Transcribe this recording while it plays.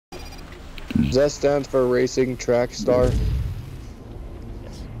Does that stand for Racing Track Star?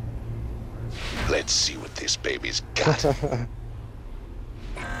 Yes. Let's see what this baby's got. What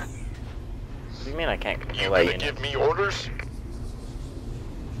do you mean I can't control that unit? Give me orders?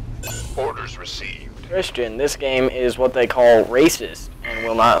 Orders received. Christian, this game is what they call racist and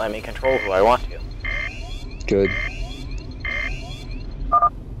will not let me control who I want to. Good.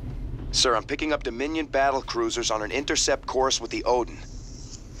 Sir, I'm picking up Dominion battle cruisers on an intercept course with the Odin.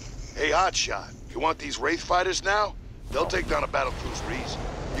 Hey, Hotshot, you want these Wraith fighters now? They'll take down a battle cruiser easy.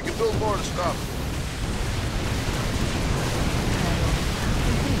 You can build more to stop them.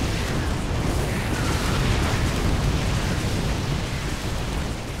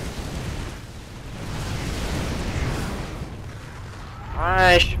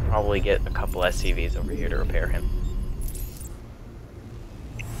 I should probably get a couple SCVs over here to repair him.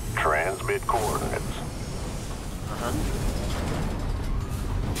 Transmit coordinates.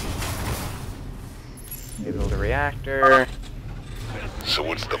 Build a reactor. So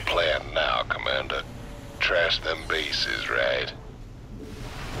what's the plan now, Commander? Trash them bases, right?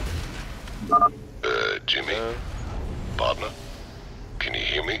 Jimmy? Partner? Can you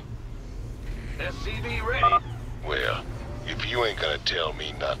hear me? SCV ready. Well, if you ain't gonna tell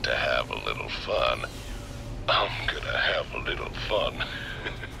me not to have a little fun, I'm gonna have a little fun.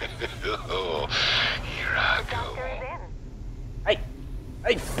 Oh, here I go. Hey!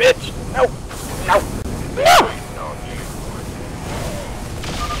 Hey, bitch! No! No! No!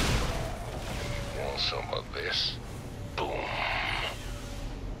 Want some of this? Boom.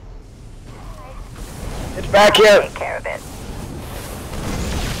 It's back here! Take care of it.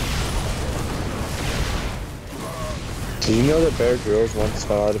 Do you know that Bear Grylls once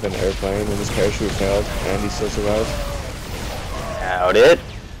fell out of an airplane and his parachute failed, and he still survived? Doubt it.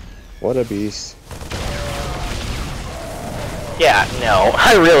 What a beast. Yeah, no,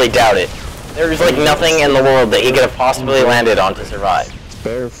 I really doubt it. There's like nothing in the world that he could have possibly landed on to survive. It's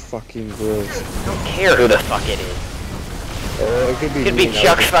Bear fucking Grylls. I don't care who the fuck it is. It could be, It could be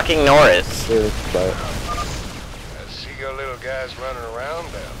Chuck fucking Norris. Too, but I see your little guys running around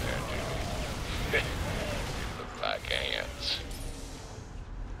down there, Jimmy. Look like ants.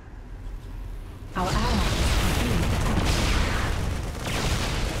 Our allies are being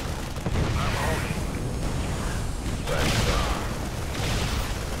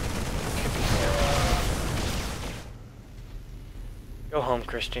Go home,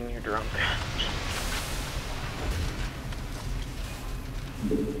 Christian, you're drunk.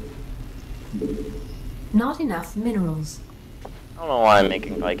 not enough minerals. I don't know why I'm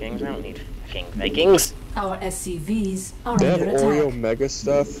making Vikings. I don't need fucking Vikings. Our SCVs are they have under Oreo attack. Mega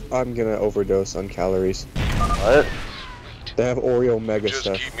stuff. I'm gonna overdose on calories. What? They have Oreo Mega Just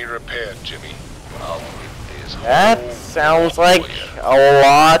stuff. keep me repaired, Jimmy. I'll get this That whole sounds for like you. a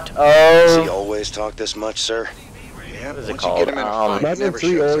lot Does he of... always talk this much, sir? What is it Once you called? get him in a fight, Imagine never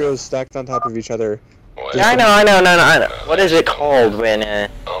 3 shuts up. Oreos stacked on top of each other. Well, Yeah, I know. What is it called when, I'm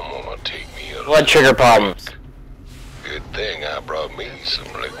gonna take me a blood sugar problems? Good thing I brought me some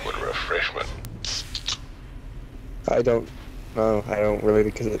liquid refreshment. I don't really,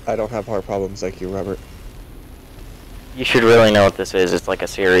 because I don't have heart problems like you, Robert. You should really know what this is. It's like a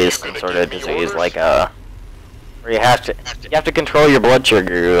serious sort of disease, like where you have to control your blood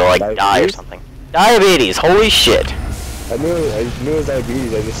sugar or like die or Diabetes? something. Diabetes, holy shit. I knew it was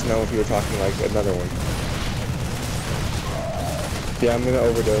diabetes, I just know if you were talking like another one. Yeah, I'm gonna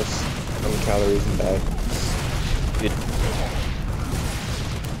overdose on calories and die. Dude.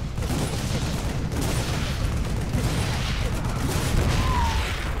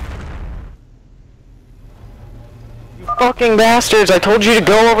 You fucking bastards, I told you to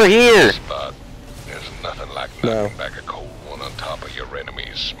go over here! Spot. There's nothing like No. knocking back a cold one on top of your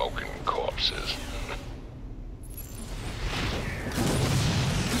enemy's smoking corpses.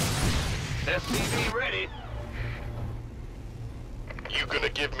 SCV ready. You gonna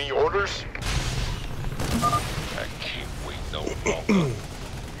give me orders? I can't wait no longer.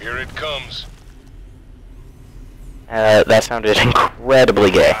 Here it comes. That sounded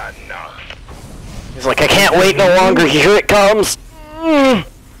incredibly gay. Nah. He's like, I can't wait no longer, here it comes! Mm.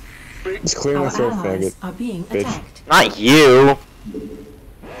 Just clear my Our throat, allies faggot. are being Bitch. attacked. Not you!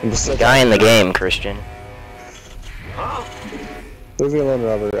 I'm just The guy in the game, Christian. Leave me alone,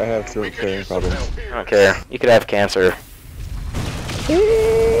 Robert. I have throat clearing problems. I don't care. You could have cancer. This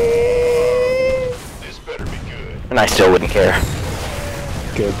better be good. And I still wouldn't care.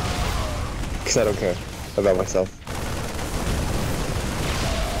 Good. Because I don't care about myself.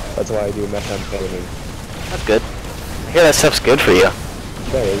 That's why I do methamphetamine. That's good. I hear that stuff's good for you.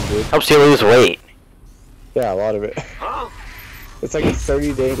 That is good. Helps you lose weight. Yeah, a lot of it. It's like a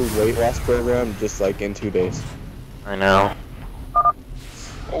 30-day weight loss program, just like in 2 days. I know.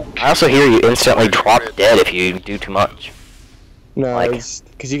 I also hear you instantly drop dead if you do too much. No, Like- it's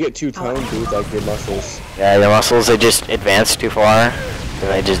because you get too toned, dude, like your muscles. Yeah, your muscles, they just advance too far. And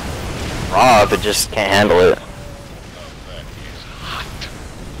they just drop, it just can't handle it.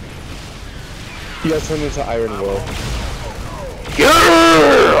 You guys turn into Iron Will.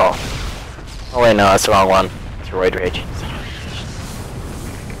 Yeah! Oh wait, no, that's the wrong one. It's Roid Rage.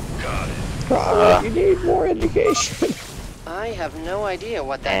 You need more indication. I have no idea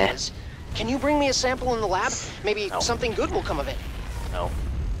what that is. Can you bring me a sample in the lab? Maybe No. something good will come of it. No.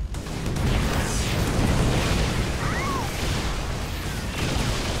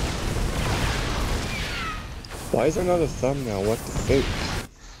 Why is there not a thumbnail? What the fuck?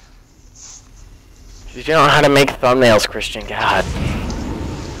 You don't know how to make thumbnails, Christian. God.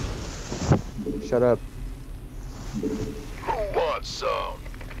 Shut up. Who wants some?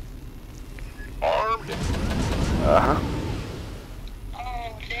 Armed? Uh-huh.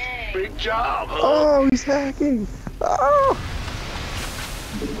 Big job, huh? Oh, he's hacking. Oh.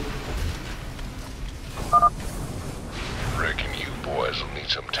 Reckon you boys will need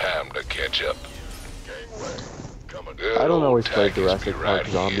some time to catch up. I don't always play Jurassic Park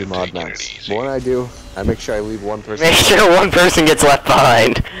zombie mod maps. But when I do, I make sure I leave one person. Make sure one person gets left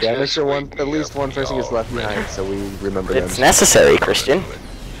behind. Yeah, make sure at least one person gets left behind, so we remember It's them. necessary, Christian.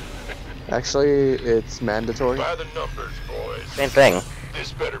 Actually, it's mandatory. By the numbers, boys. Same thing.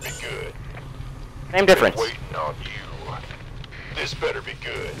 This better be good. Same difference. Waiting on you. This better be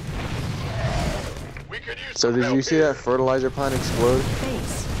good. We could use So did you see that fertilizer plant explode?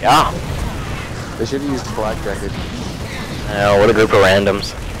 Base. Yeah. They should have used blackjacket. I know, what a group of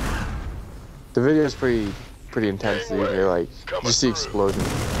randoms. The video is pretty intense, dude. They're like, just the explosion.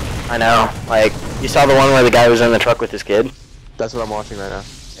 I know. Like, you saw the one where the guy was in the truck with his kid? That's what I'm watching right now.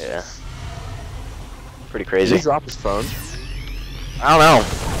 Yeah. Pretty Did crazy. he drop his phone? I don't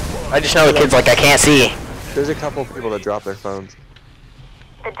know. I just know the kid's like, I can't see. There's a couple people that drop their phones.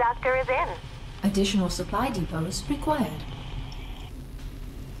 The doctor is in. Additional supply depots required.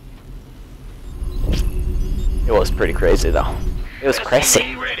 It was pretty crazy though. It was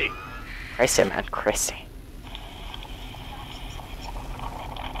crazy. Ready. Crazy, man. Crazy.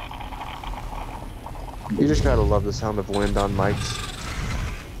 You just gotta love the sound of wind on mics.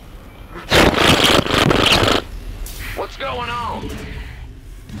 What's going on?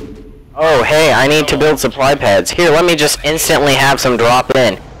 Oh, hey, I need to build supply pads. Here, let me just instantly have some drop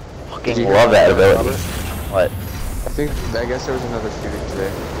in. Did Fucking you hear love about that ability. Robert? What? I guess there was another shooting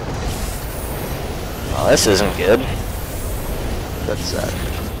today. Oh, this isn't good. That's sad.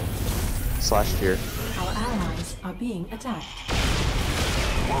 Slash tier. Our allies are being attacked.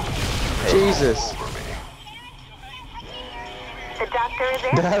 Jesus! The doctor is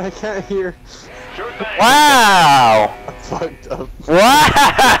in. Dad, I can't hear. Sure thing. Wow! I'm fucked up.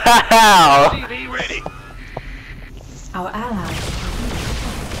 Wow! TV ready. Our allies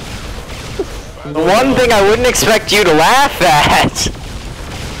The one thing I wouldn't expect you to laugh at!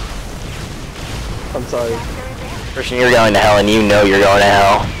 I'm sorry. Christian, you're going to hell and you know you're going to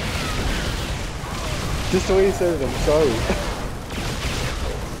hell. Just the way you said it, I'm sorry.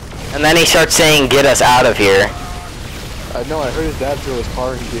 And then he starts saying, get us out of here. I know, I heard his dad throw his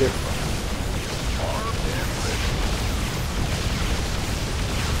car in gear.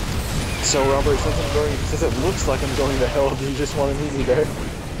 So Robert, since it looks like I'm going to hell, do you just want to meet me there?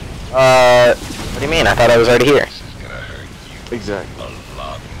 What do you mean? I thought I was already here. This is gonna hurt you Exactly. a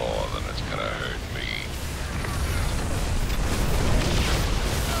lot more than it's gonna hurt me.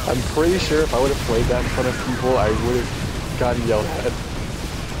 I'm pretty sure if I would have played that in front of people, I would have gotten yelled at.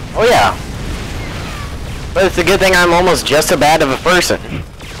 Oh yeah. But it's a good thing I'm almost just as bad of a person.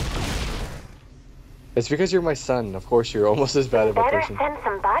 It's because you're my son. Of course, you're almost as bad of a Better person. send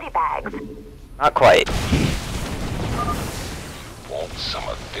some body bags. Not quite. Want some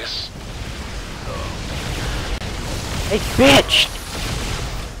of this? Hey, bitch!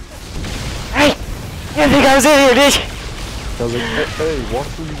 Hey! You didn't think I was in here, did you? I was like, hey, watch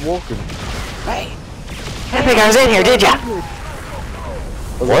where you walking. Hey! You didn't think I was in here, did ya? I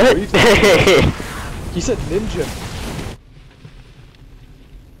was like, What? are you talking about? He said ninja.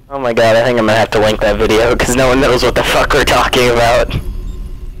 Oh my god, I think I'm gonna have to link that video because no one knows what the fuck we're talking about.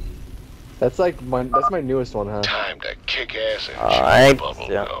 That's like that's my newest one, huh? Time to kick ass and Alright, chew bubble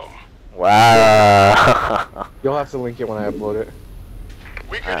yeah. gum. Wow. You'll have to link it when I upload it.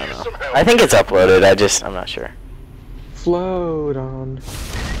 We I could don't use know. some help. I think it's uploaded, I'm not sure. Float on.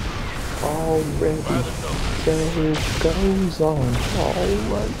 Already. There goes on.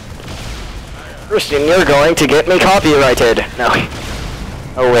 Alright. Christian, you're going to get me copyrighted. No.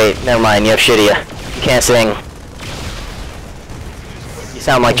 Oh wait, never mind. You have Shidia. You can't sing. You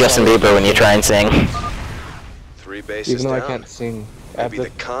sound like Justin Bieber when you try and sing. 3 bases Even though down. I can't sing, I have Maybe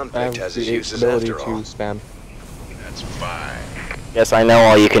the, the convict I have has his the uses ability after to all. spam. That's fine. Yes, I know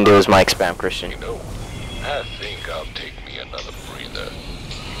all you can do is mic spam, Christian. You know, I think I'll take me another breather.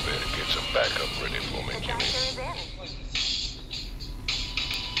 You better get some backup ready for me, The Jimmy. doctor is in.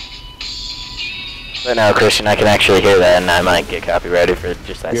 But no, Christian, I can actually hear that, and I might get copyrighted for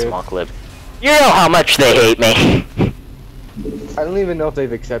just that Good. small clip. You know how much they hate me. I don't even know if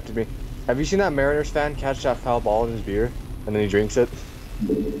they've accepted me. Have you seen that Mariners fan catch that foul ball in his beer, and then he drinks it?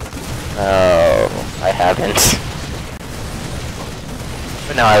 Oh, I haven't.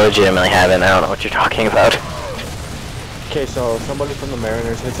 But no, I legitimately haven't. I don't know what you're talking about. Okay, so somebody from the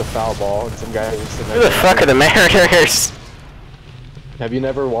Mariners hits a foul ball, and some guy is sitting there. Who the fuck are the Mariners? Have you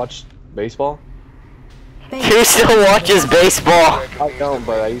never watched baseball? Who still watches baseball? I don't,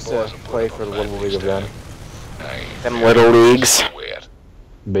 but I used to play for the Little League of them. Them little leagues.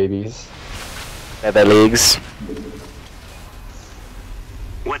 Babies. Baby leagues.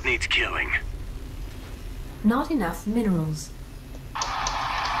 What needs killing? Not enough minerals.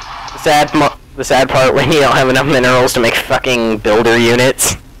 The sad part when you don't have enough minerals to make fucking builder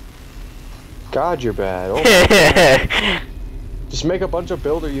units. God, you're bad. Oh, just make a bunch of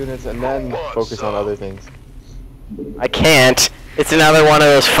builder units and then focus on other things. I can't. It's another one of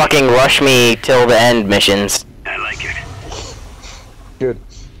those fucking rush me till the end missions. I like it. Good.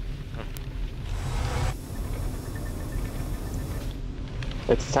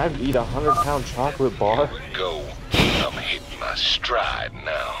 It's time to eat a 100-pound chocolate bar. Go. I'm hitting my stride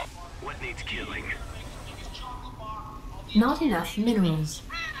now. What needs killing? Not enough minerals.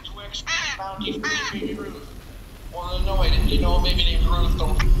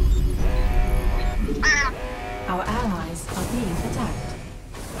 Our allies are being attacked.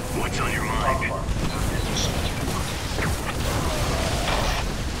 What's on your mind?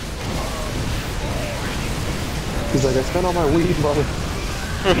 He's like, I spent all my weed money.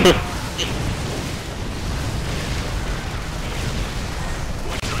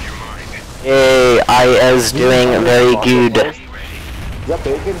 What's on your mind? Yay, I is doing very good. Is that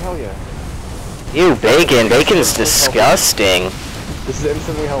bacon? Hell yeah. Ew, bacon. Bacon's disgusting. This is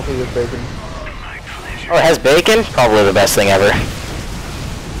instantly healthy with bacon. My pleasure. Oh, it has bacon? Probably the best thing ever.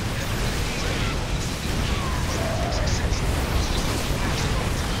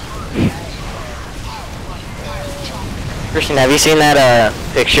 Christian, have you seen that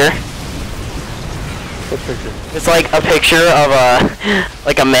picture? What picture? It's like a picture of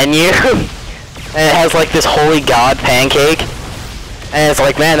like a menu, and it has like this holy god pancake, and it's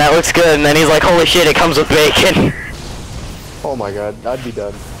like, man, that looks good, and then he's like, holy shit, it comes with bacon. Oh my god, I'd be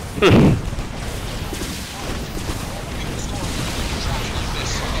done.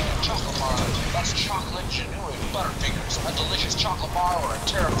 Chocolate bar. That's chocolate genuine Butterfingers. A delicious chocolate bar or a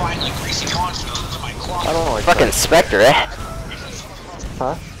terrifyingly greasy monster in my closet. I don't like Fucking that. Spectre, eh?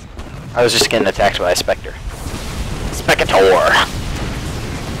 Huh? I was just getting attacked by a Spectre. Spectator.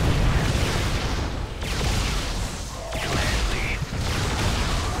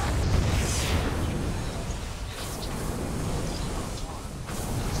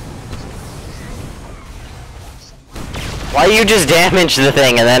 Why you just damage the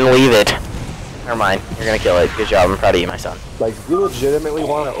thing and then leave it? Never mind, you're gonna kill it. Good job, I'm proud of you, my son. Like, if you legitimately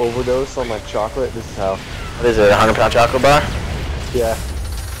want to overdose on like chocolate, this is how. What is it, a 100-pound chocolate bar? Yeah.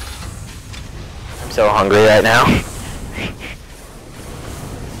 I'm so hungry right now.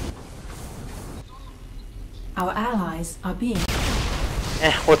 Our allies are being...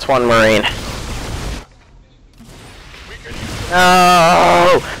 What's one Marine?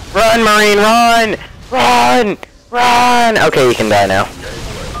 No! Run, Marine, run! Run! Run! Okay, you can die now.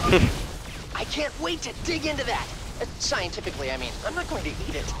 I can't wait to dig into that. Scientifically, I mean. I'm not going to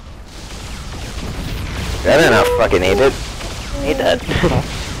eat it. I don't know, fucking eat it. Eat that.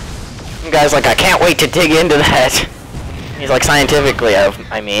 Some guy's like, I can't wait to dig into that. He's like, scientifically,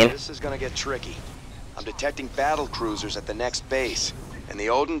 I mean. This is gonna get tricky. I'm detecting battle cruisers at the next base, and the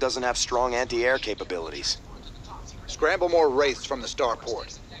Odin doesn't have strong anti-air capabilities. Scramble more wraiths from the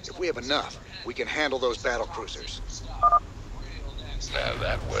starport. If we have enough, we can handle those battle cruisers. Now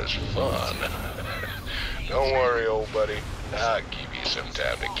that was fun. Don't worry, old buddy. I'll give you some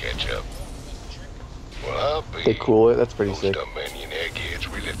time to catch up. Well, I'll be... They cool it, that's pretty Those sick. Dominion eggheads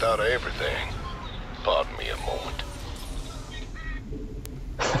really thought of everything. Pardon me a moment.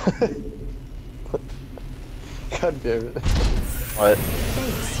 God damn it. What?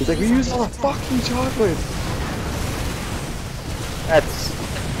 He's like, we used all the fucking chocolate. That's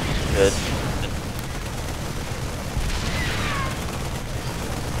good.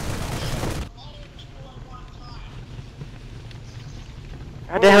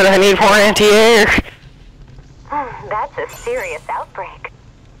 God damn it, I need more anti-air. That's a serious outbreak.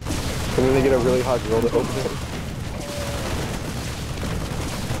 And then they get a really hot drill to open it.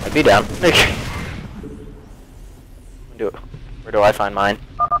 I'd be down. Where do I find mine?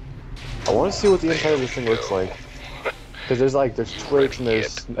 I want to see what the inside of this thing looks like. Because there's Twix and I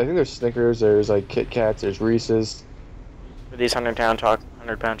think there's Snickers, there's like Kit Kats, there's Reese's. Are these 100-pound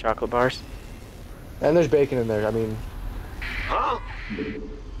chocolate bars? And there's bacon in there, I mean...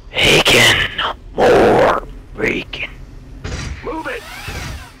 Bacon! More bacon. Move it!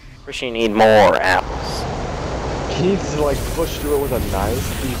 First you need more apples. He needs to like push through it with a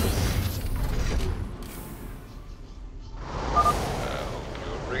knife? Jesus.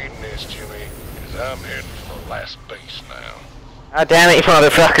 You're reading this, Jimmy, because I'm heading for the last base now. God damn it, you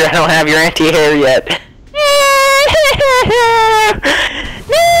motherfucker, I don't have your anti-air yet.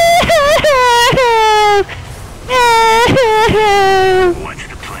 What's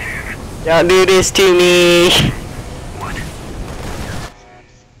the plan? Don't do this to me. What?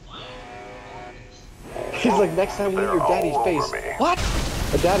 He's like, next time we eat your daddy's face. What?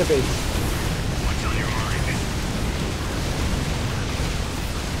 A database. What's on your mind?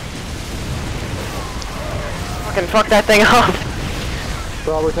 Fucking fuck that thing up.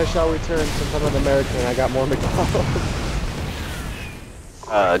 Robert, I shall return since I'm an American and I got more McDonald's.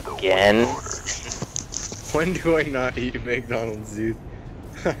 Again? When do I not eat McDonald's, dude?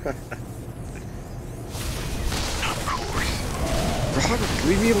 Robert,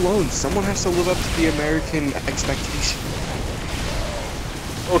 leave me alone. Someone has to live up to the American expectation.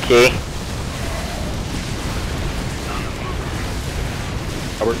 Okay.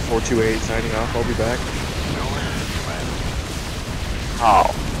 TheRobert428 signing off. I'll be back. Oh,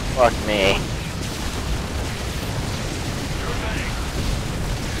 fuck me.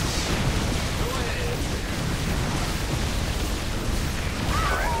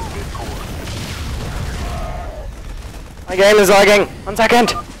 My game is lagging. 1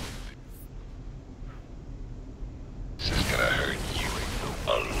 second. This is gonna hurt you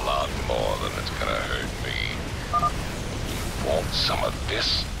a lot more than it's gonna hurt me. Want some of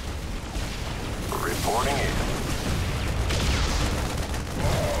this? Reporting in.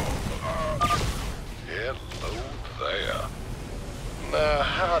 Hello there. Now,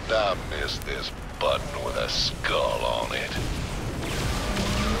 how'd I miss this button with a skull on it?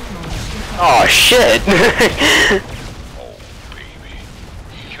 Oh shit. Oh, baby.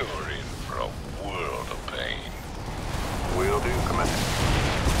 You're in for a world of pain. Will do, Commander.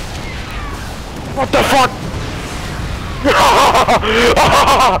 What the fuck?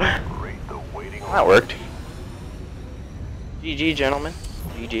 Rate the waiting That worked. GG, gentlemen.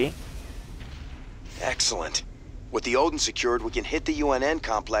 GG. Excellent. With the Odin secured, we can hit the UNN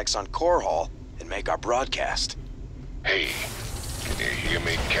complex on Core Hall and make our broadcast. Hey, can you hear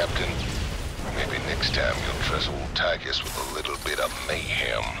me, Captain? Maybe next time you'll trust old Tychus with a little bit of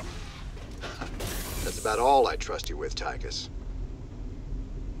mayhem. That's about all I trust you with, Tychus.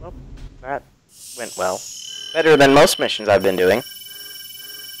 Well, that went well. Better than most missions I've been doing.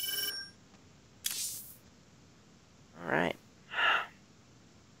 Alright.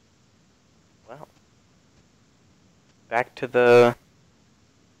 Well. Back to the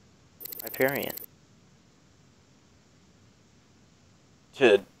Hyperion.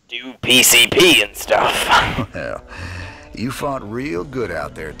 To do PCP and stuff. Well, you fought real good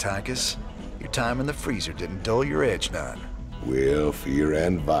out there, Tychus. Your time in the freezer didn't dull your edge none. Well, fear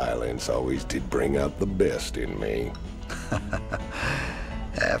and violence always did bring out the best in me.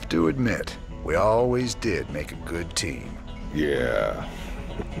 Have to admit, we always did make a good team. Yeah.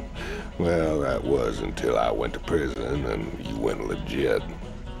 Well, that was until I went to prison and you went legit.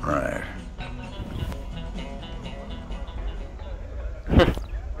 Right.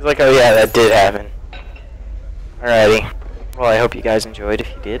 He's like, oh yeah, that did happen. Alrighty. Well, I hope you guys enjoyed. If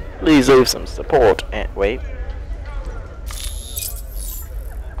you did, please leave some support. And wait.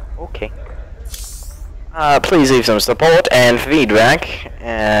 Okay. Please leave some support and feedback.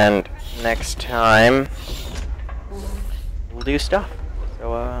 And next time, we'll do stuff.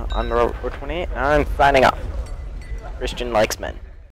 So, I'm TheRobert428, and I'm signing off. Christian likes men.